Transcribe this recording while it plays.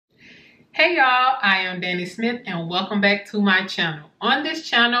Hey y'all, I am Dani Smith and welcome back to my channel. On this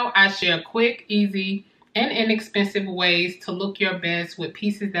channel, I share quick, easy, and inexpensive ways to look your best with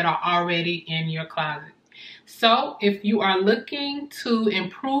pieces that are already in your closet. So if you are looking to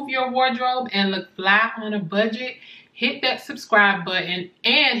improve your wardrobe and look fly on a budget, hit that subscribe button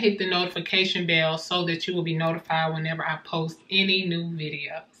and hit the notification bell so that you will be notified whenever I post any new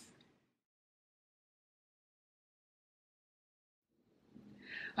videos.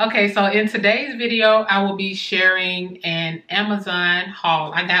 Okay, so in today's video, I will be sharing an Amazon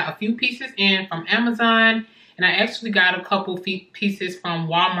haul. I got a few pieces in from Amazon, and I actually got a couple pieces from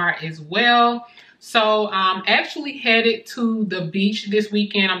Walmart as well. So I'm actually headed to the beach this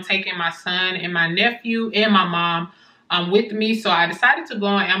weekend. I'm taking my son and my nephew and my mom with me. So I decided to go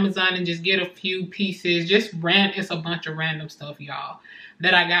on Amazon and just get a few pieces. It's a bunch of random stuff, y'all,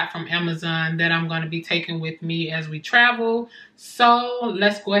 that I got from Amazon that I'm going to be taking with me as we travel. So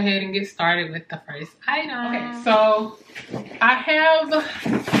let's go ahead and get started with the first item. Okay, so I have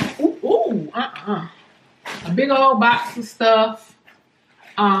a big old box of stuff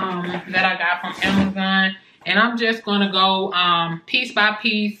that I got from Amazon, and I'm just going to go piece by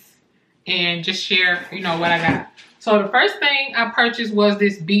piece and just share, what I got. So the first thing I purchased was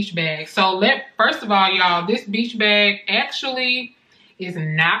this beach bag. So first of all, y'all, this beach bag actually is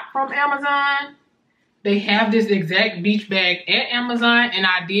not from Amazon. They have this exact beach bag at Amazon, and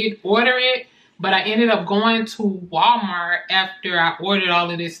I did order it, but I ended up going to Walmart after I ordered all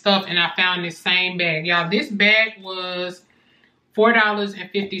of this stuff, and I found this same bag. Y'all, this bag was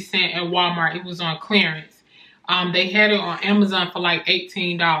 $4.50 at Walmart. It was on clearance. They had it on Amazon for like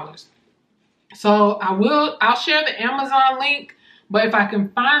 $18. So I'll share the Amazon link, but if I can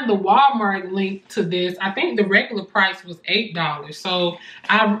find the Walmart link to this, I think the regular price was $8. So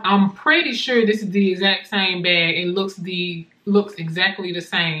I'm pretty sure this is the exact same bag. It looks exactly the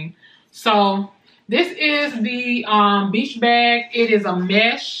same. So this is the beach bag. It is a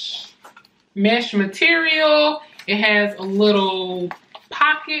mesh material. It has a little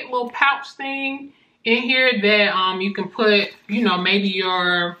pouch thing in here that you can put, maybe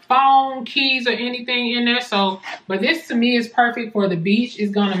your phone, keys, or anything in there. So, but this to me is perfect for the beach.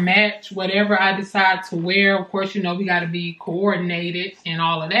 It's gonna match whatever I decide to wear. Of course, we gotta be coordinated and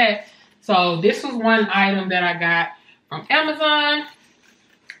all of that. So this was one item that I got from Amazon.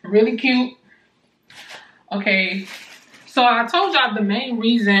 Really cute. Okay, so I told y'all one of the main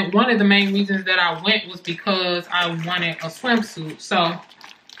reasons that I went was because I wanted a swimsuit. So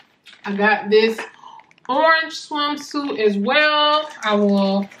I got this orange swimsuit as well.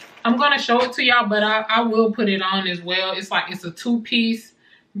 I'm gonna show it to y'all, but I will put it on as well. It's a two-piece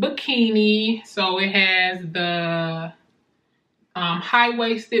bikini. So it has the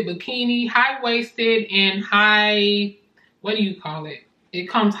high-waisted bikini, high-waisted and what do you call it? It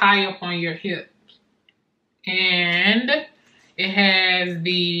comes high up on your hips. And it has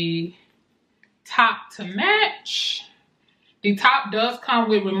the top to match. The top does come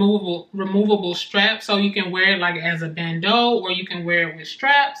with removable straps, so you can wear it like as a bandeau, or you can wear it with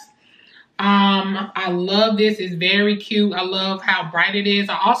straps. I love this. It's very cute. I love how bright it is.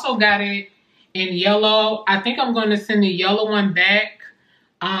 I also got it in yellow. I think I'm going to send the yellow one back.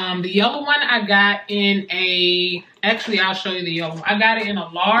 The yellow one I got in actually I'll show you the yellow one. I got it in a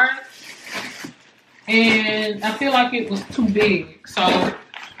large, and I feel like it was too big. So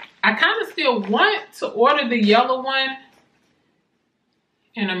I kind of still want to order the yellow one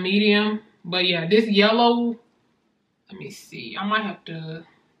in a medium, but yeah, this yellow, let me see, I might have to,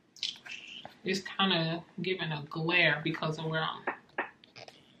 it's kind of giving a glare because of where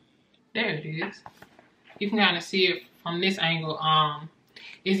there it is. You can kind of see it from this angle.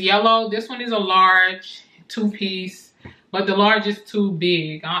 It's yellow. This one is a large, two-piece, but the large is too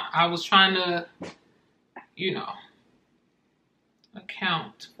big. I was trying to,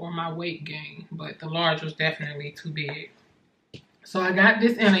 account for my weight gain, but the large was definitely too big. So I got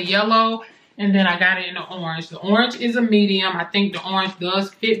this in a yellow, and then I got it in an orange. The orange is a medium. I think the orange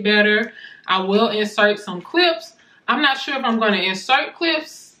does fit better. I will insert some clips. I'm not sure if I'm going to insert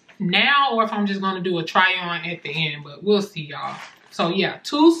clips now or if I'm just going to do a try on at the end, but we'll see, y'all. So yeah,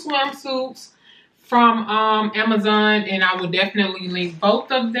 two swimsuits from Amazon, and I will definitely link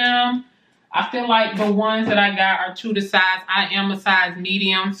both of them. I feel like the ones that I got are true to size. I am a size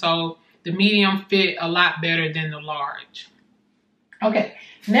medium, so the medium fit a lot better than the large. Okay,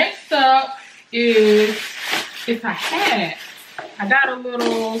 next up it's a hat. I got a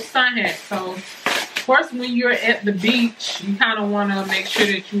little sun hat. So, of course, when you're at the beach, you kind of want to make sure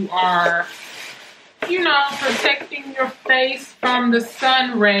that you are, protecting your face from the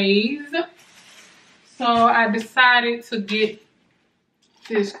sun rays. So I decided to get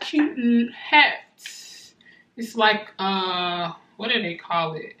this cute hat. It's like, what do they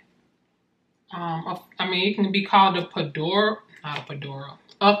call it? I mean, it can be called a fedora, not a fedora,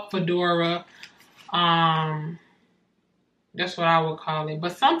 a fedora. That's what I would call it.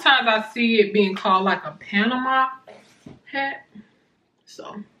 But sometimes I see it being called like a Panama hat.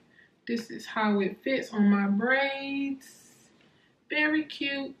 So this is how it fits on my braids. Very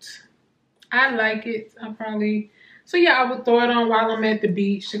cute. I like it. So yeah, I would throw it on while I'm at the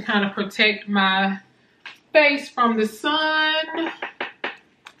beach to kind of protect my face from the sun.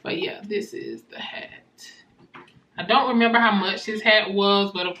 But yeah, this is the hat. I don't remember how much this hat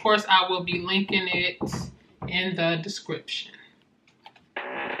was, but of course I will be linking it in the description.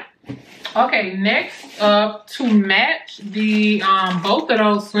 Okay, next up, to match the both of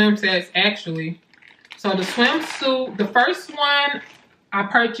those swim sets actually. So the swimsuit, the first one, I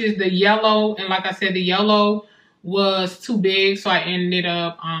purchased the yellow, and like I said, the yellow was too big, so I ended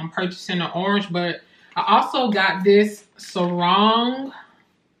up purchasing the orange. But I also got this sarong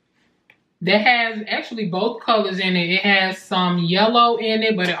that has actually both colors in it. It has some yellow in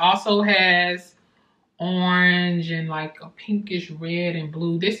it, but it also has orange and like a pinkish red and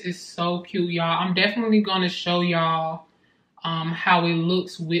blue. This is so cute, y'all. I'm definitely gonna show y'all how it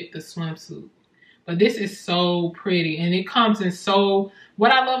looks with the swimsuit. But this is so pretty, and it comes in so,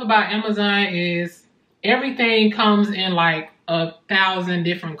 what I love about Amazon is everything comes in like 1,000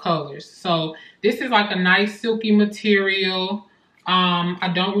 different colors. So this is like a nice silky material.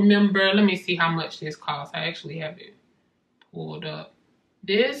 I don't remember, let me see how much this cost. I actually have it pulled up.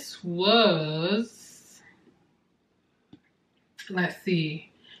 This was, let's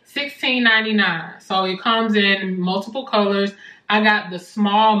see, $16.99. So it comes in multiple colors. I got the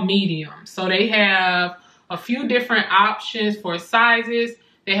small medium. So they have a few different options for sizes.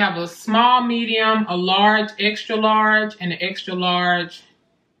 They have a small medium, a large, extra large, and an extra large,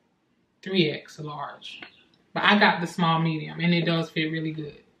 3X large. But I got the small medium, and it does fit really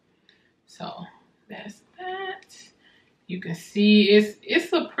good. So that's that. You can see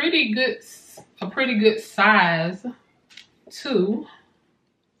it's a pretty good size too.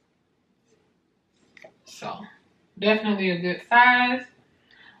 So definitely a good size.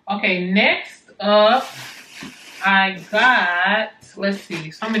 Okay, next up I got, let's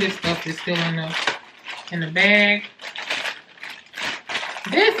see, some of this stuff is still in the bag.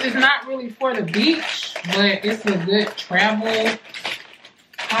 This is not really for the beach, but it's a good travel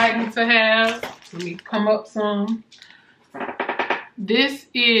item to have. Let me come up some. This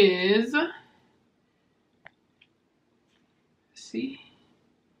is, see,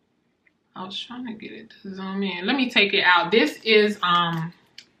 I was trying to get it to zoom in. Let me take it out. This is,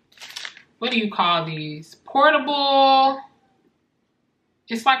 what do you call these? Portable.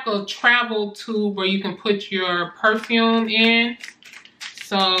 It's like a travel tube where you can put your perfume in.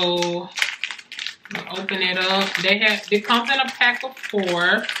 So I'll open it up. It comes in a pack of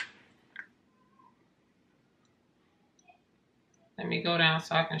 4. Let me go down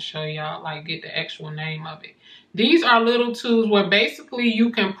so I can show y'all, like get the actual name of it. These are little tubes where basically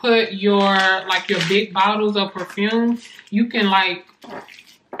you can put your, like your big bottles of perfume. You can like,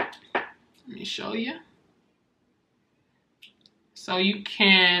 let me show you. So you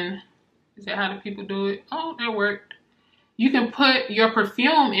can, is that how the people do it? Oh, that worked. You can put your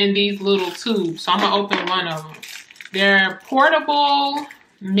perfume in these little tubes. So I'm gonna open one of them. They're portable,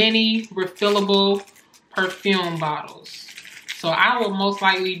 mini refillable perfume bottles. So I will most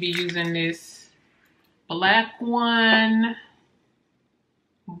likely be using this black one,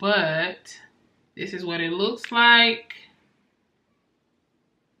 but this is what it looks like.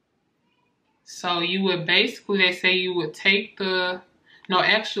 So you would basically, they say you would take the, no,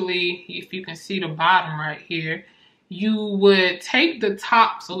 actually, if you can see the bottom right here, you would take the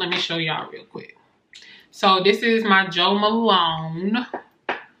top. So let me show y'all real quick. So this is my Jo Malone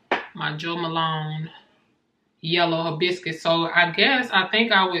yellow hibiscus. So I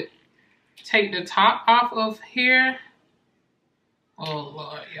think I would take the top off of here. Oh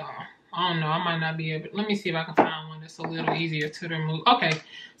Lord, y'all. I don't know, I might not be able, let me see if I can find one that's a little easier to remove. Okay,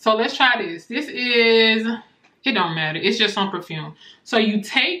 so let's try this. This is, it don't matter, it's just some perfume. So you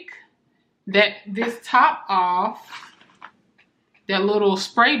take this top off, that little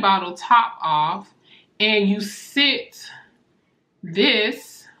spray bottle top off, and you sit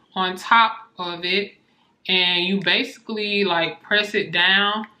this on top of it, and you basically like press it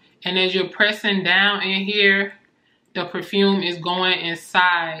down, and as you're pressing down in here, the perfume is going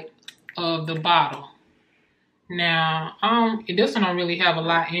inside of the bottle. Now, this one don't really have a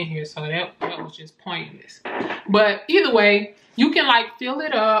lot in here, so that was just pointless. But either way, you can like fill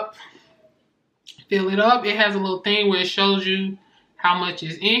it up. It has a little thing where it shows you how much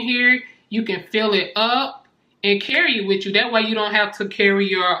is in here. You can fill it up and carry it with you. That way you don't have to carry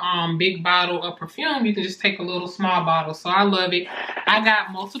your big bottle of perfume. You can just take a little small bottle. So I love it. I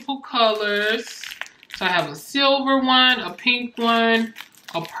got multiple colors. So I have a silver one, a pink one,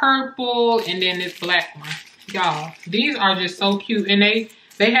 a purple, and then this black one. Y'all, these are just so cute. And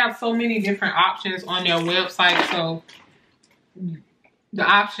they have so many different options on their website. So the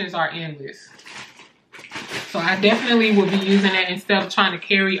options are endless. So I definitely will be using that instead of trying to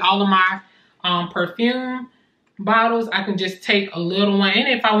carry all of my perfume bottles. I can just take a little one. And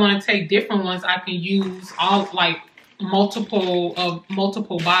if I want to take different ones, I can use all like multiple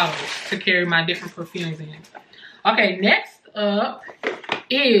bottles to carry my different perfumes in. Okay, next up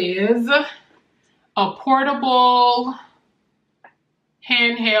is a portable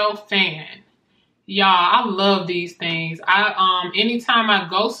handheld fan. Y'all, I love these things. Anytime I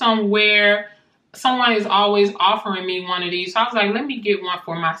go somewhere, someone is always offering me one of these. So I was like, let me get one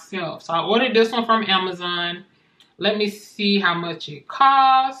for myself. So I ordered this one from Amazon. Let me see how much it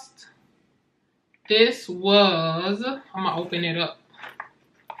cost. This was, I'm gonna open it up.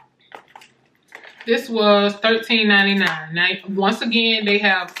 This was $13.99. Now, once again, they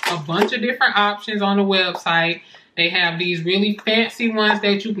have a bunch of different options on the website. They have these really fancy ones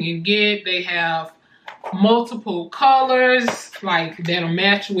that you can get. They have multiple colors, like that'll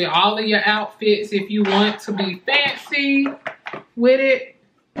match with all of your outfits if you want to be fancy with it.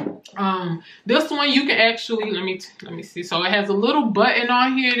 This one you can actually, let me see. So it has a little button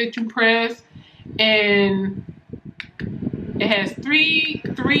on here that you press, and it has three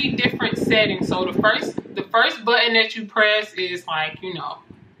different settings. So the first button that you press is like, you know,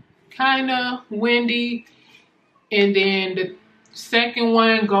 kind of windy, and then the second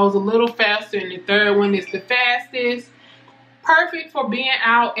one goes a little faster, and the third one is the fastest. Perfect for being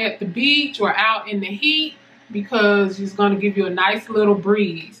out at the beach or out in the heat because it's going to give you a nice little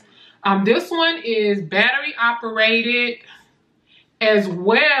breeze. This one is battery operated, as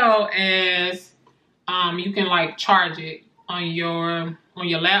well as you can like charge it on your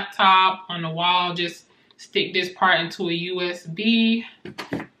laptop, on the wall. Just stick this part into a USB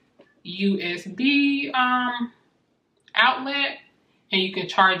outlet, and you can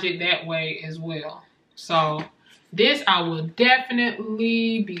charge it that way as well. So this I will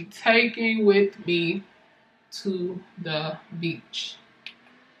definitely be taking with me to the beach.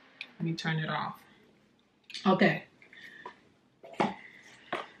 Let me turn it off. Okay.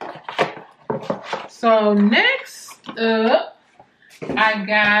 So next up, I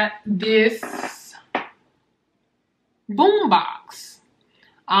got this boombox.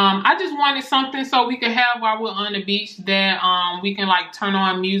 I just wanted something so we could have while we're on the beach that we can like turn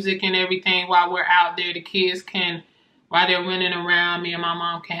on music and everything while we're out there. The kids can, while they're running around, me and my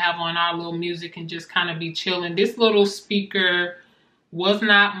mom can have on our little music and just kind of be chilling. This little speaker was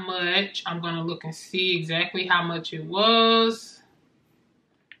not much. I'm gonna look and see exactly how much it was.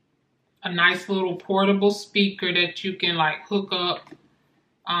 A nice little portable speaker that you can like hook up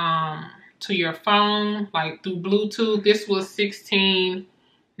to your phone, like through Bluetooth. This was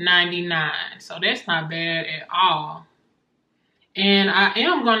 $16.99, so that's not bad at all. And I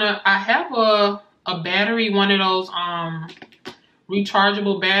have a battery, one of those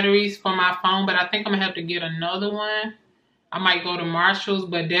rechargeable batteries for my phone, but I think I'm gonna have to get another one. I might go to Marshall's,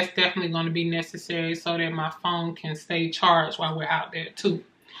 but that's definitely going to be necessary so that my phone can stay charged while we're out there too.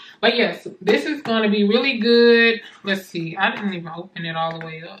 But yes, this is going to be really good. Let's see. I didn't even open it all the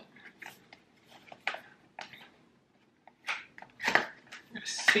way up.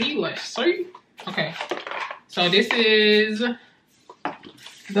 Let's see. Okay. So this is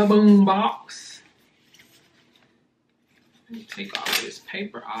the boom box. Let me take all of this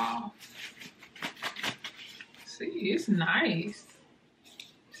paper off. See, it's nice.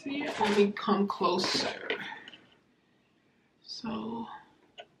 See it? Let me come closer. So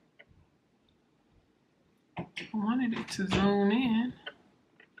I wanted it to zoom in.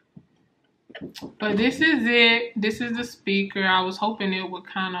 But this is it. This is the speaker. I was hoping it would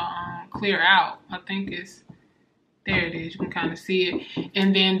kind of clear out. I think it's, there it is. You can kind of see it.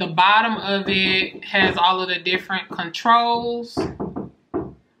 And then the bottom of it has all of the different controls.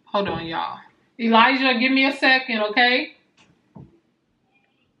 Hold on, y'all. Elijah, give me a second, okay?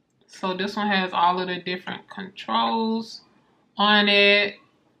 So this one has all of the different controls on it.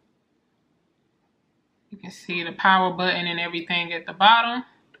 You can see the power button and everything at the bottom.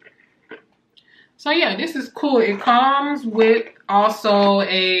 So yeah, this is cool. It comes with also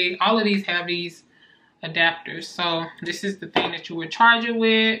all of these have these adapters. So this is the thing that you would charge it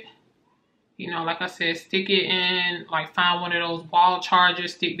with. You know, like I said, stick it in, like find one of those wall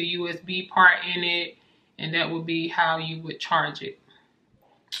chargers, stick the USB part in it, and that would be how you would charge it.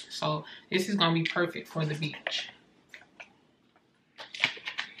 So this is gonna be perfect for the beach.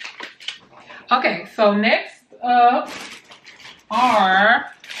 Okay, so next up are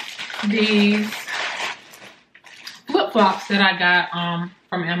these flip-flops that I got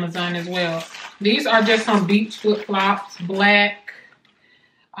from Amazon as well. These are just some beach flip-flops, black.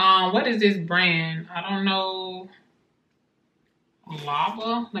 What is this brand? I don't know.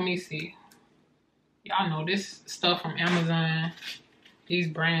 Lava? Let me see. Y'all know this stuff from Amazon. These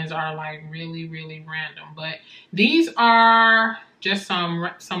brands are like really, really random. But these are just some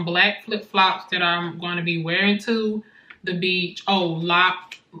black flip-flops that I'm going to be wearing to the beach. Oh,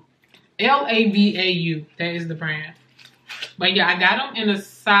 Lavau. That is the brand. But yeah, I got them in a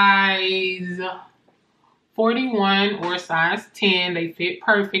size 41 or size 10. They fit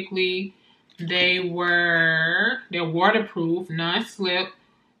perfectly. They're waterproof, non-slip.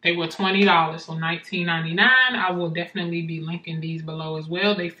 They were $20, so $19.99. I will definitely be linking these below as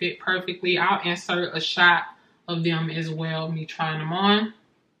well. They fit perfectly. I'll insert a shot of them as well, me trying them on.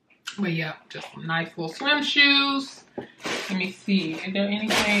 But yeah, just some nice little swim shoes. Let me see, is there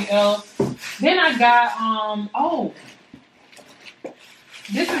anything else? Then I got, oh,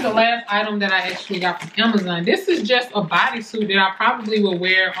 this is the last item that I actually got from Amazon. This is just a bodysuit that I probably will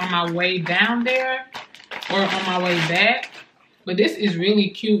wear on my way down there or on my way back. But this is really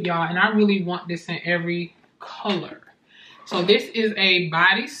cute, y'all, and I really want this in every color. So this is a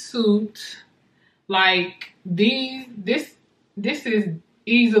bodysuit. Like this is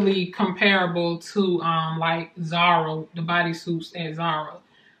easily comparable to like Zara, the bodysuits at Zara.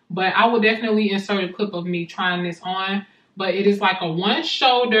 But I will definitely insert a clip of me trying this on. But it is like a one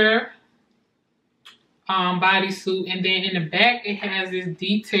shoulder bodysuit, and then in the back it has this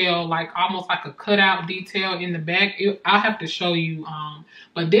detail, like almost like a cutout detail in the back. I'll have to show you.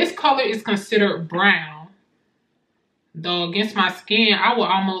 But this color is considered brown, though against my skin I would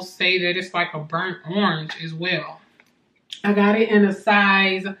almost say that it's like a burnt orange as well. I got it in a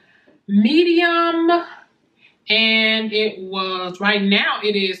size medium, and it was, right now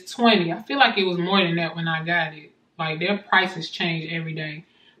it is 20. I feel like it was more than that when I got it. Like, their prices change every day.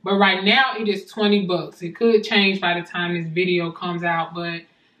 But right now it is 20 bucks. It could change by the time this video comes out, but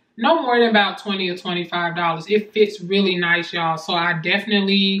no more than about $20 or $25. It fits really nice, y'all. So I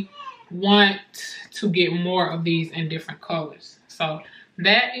definitely want to get more of these in different colors. So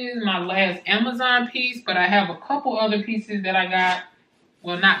that is my last Amazon piece, but I have a couple other pieces that I got.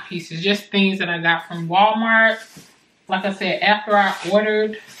 Well, not pieces, just things that I got from Walmart. Like I said, after I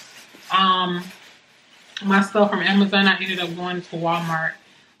ordered my stuff from Amazon, I ended up going to Walmart.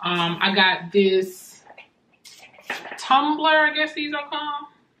 I got this tumbler, I guess these are called.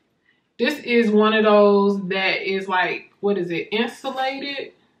 This is one of those that is like, what is it,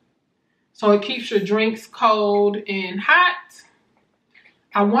 insulated? So it keeps your drinks cold and hot.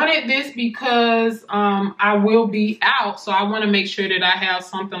 I wanted this because I will be out, so I want to make sure that I have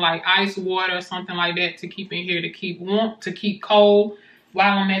something like ice water or something like that to keep in here to keep warm, to keep cold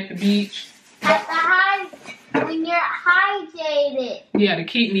while I'm at the beach. When you're hydrated. Yeah, to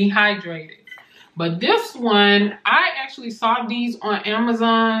keep me hydrated. But this one, I actually saw these on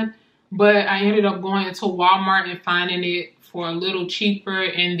Amazon, but I ended up going into Walmart and finding it for a little cheaper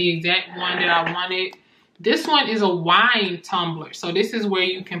and the exact one that I wanted. This one is a wine tumbler. So this is where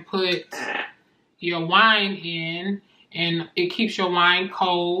you can put your wine in, and it keeps your wine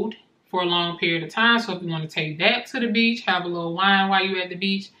cold for a long period of time. So if you want to take that to the beach, have a little wine while you're at the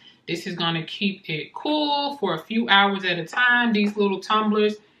beach, this is going to keep it cool for a few hours at a time. These little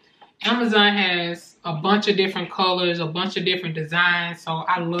tumblers. Amazon has a bunch of different colors, a bunch of different designs. So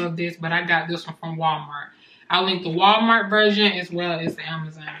I love this, but I got this one from Walmart. I'll link the Walmart version as well as the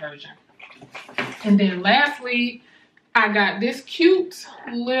Amazon version. And then lastly, I got this cute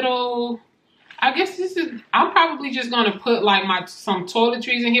little, I guess this is, I'm probably just going to put like some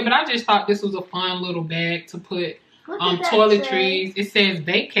toiletries in here, but I just thought this was a fun little bag to put toiletries. It says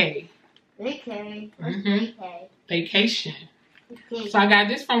vacay. Vacay. What's vacay? Vacation. So I got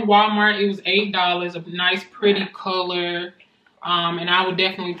this from Walmart. It was $8. A nice, pretty color. And I would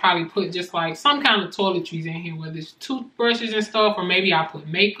definitely probably put just like some kind of toiletries in here, whether it's toothbrushes and stuff, or maybe I'll put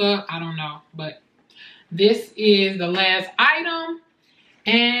makeup. I don't know. But this is the last item.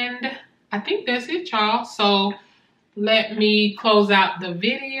 And I think that's it, y'all. So let me close out the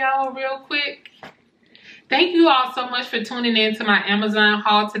video real quick. Thank you all so much for tuning in to my Amazon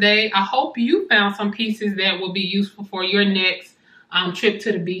haul today. I hope you found some pieces that will be useful for your next trip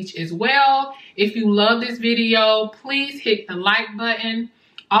to the beach as well. If you love this video, please hit the like button.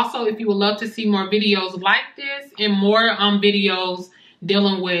 Also, if you would love to see more videos like this and more videos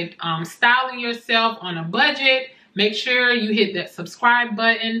dealing with styling yourself on a budget, Make sure you hit that subscribe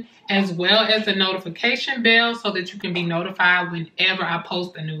button as well as the notification bell so that you can be notified whenever I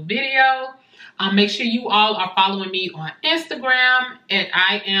post a new video. Make sure you all are following me on Instagram at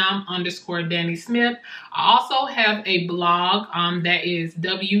 @I am_Dani Smith. I also have a blog that is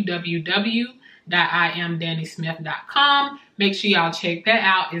www.iamdanismith.com. Make sure y'all check that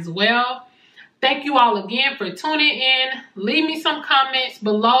out as well. Thank you all again for tuning in. Leave me some comments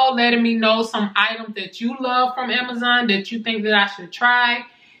below letting me know some items that you love from Amazon that you think that I should try.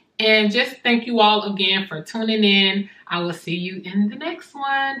 And just thank you all again for tuning in. I will see you in the next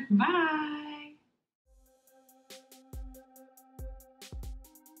one. Bye.